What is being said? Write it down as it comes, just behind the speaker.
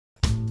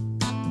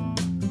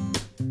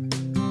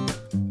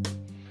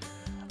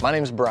My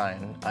name's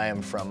Brian. I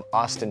am from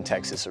Austin,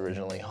 Texas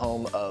originally,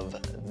 home of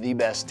the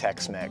best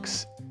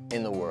Tex-Mex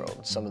in the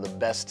world. Some of the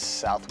best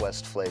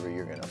Southwest flavor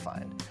you're gonna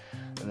find.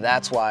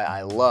 That's why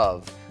I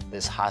love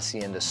this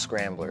Hacienda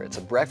Scrambler. It's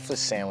a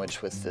breakfast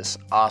sandwich with this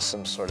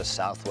awesome sort of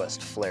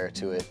Southwest flair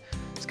to it.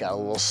 It's got a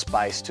little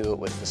spice to it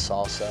with the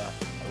salsa.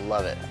 I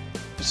love it.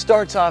 It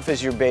starts off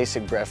as your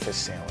basic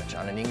breakfast sandwich.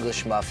 On an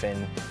English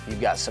muffin, you've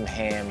got some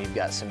ham, you've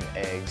got some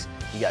eggs,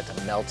 you got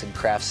the melted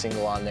KRAFT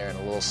single on there, and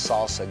a little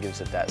salsa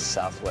gives it that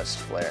Southwest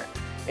flair.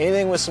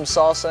 Anything with some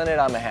salsa in it,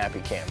 I'm a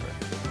happy camper.